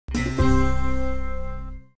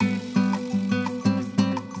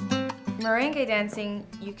Merengue dancing,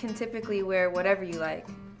 you can typically wear whatever you like.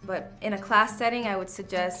 But in a class setting, I would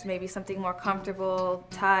suggest maybe something more comfortable,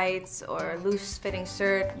 tights or loose-fitting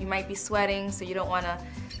shirt. You might be sweating, so you don't want to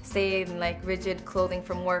stay in like rigid clothing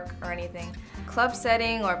from work or anything. Club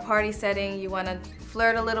setting or party setting, you want to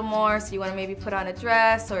flirt a little more, so you want to maybe put on a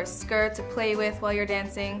dress or a skirt to play with while you're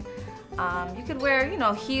dancing. You could wear,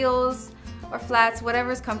 heels or flats,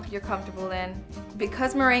 whatever's you're comfortable in.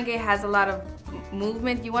 Because merengue has a lot of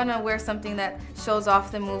movement, you want to wear something that shows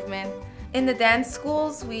off the movement. In the dance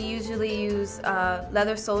schools, we usually use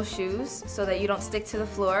leather sole shoes so that you don't stick to the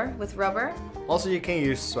floor with rubber. Also, you can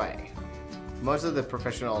use suede. Most of the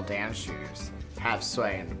professional dance shoes have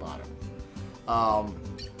suede in the bottom.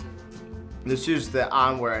 The shoes that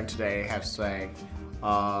I'm wearing today have suede.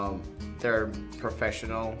 They're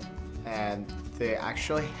professional and they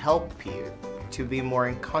actually help you to be more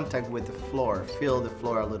in contact with the floor, feel the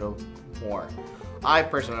floor a little more. I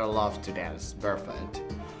personally love to dance barefoot.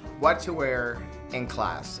 What to wear in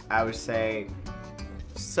class? I would say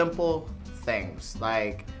simple things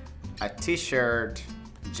like a t-shirt,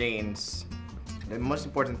 jeans. The most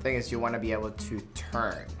important thing is you want to be able to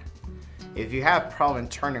turn. If you have a problem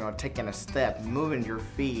turning or taking a step, moving your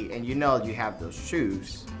feet, and you know you have those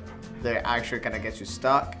shoes, they're actually gonna get you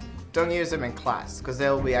stuck. Don't use them in class because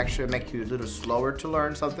they'll be actually make you a little slower to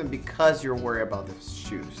learn something because you're worried about the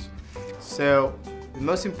shoes. So the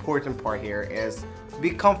most important part here is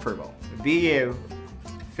be comfortable. Be you.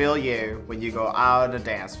 Feel you when you go out on the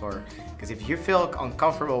dance floor. Because if you feel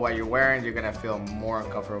uncomfortable while you're wearing, you're gonna feel more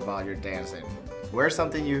uncomfortable while you're dancing. Wear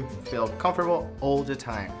something you feel comfortable all the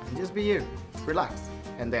time. And just be you. Relax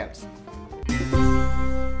and dance.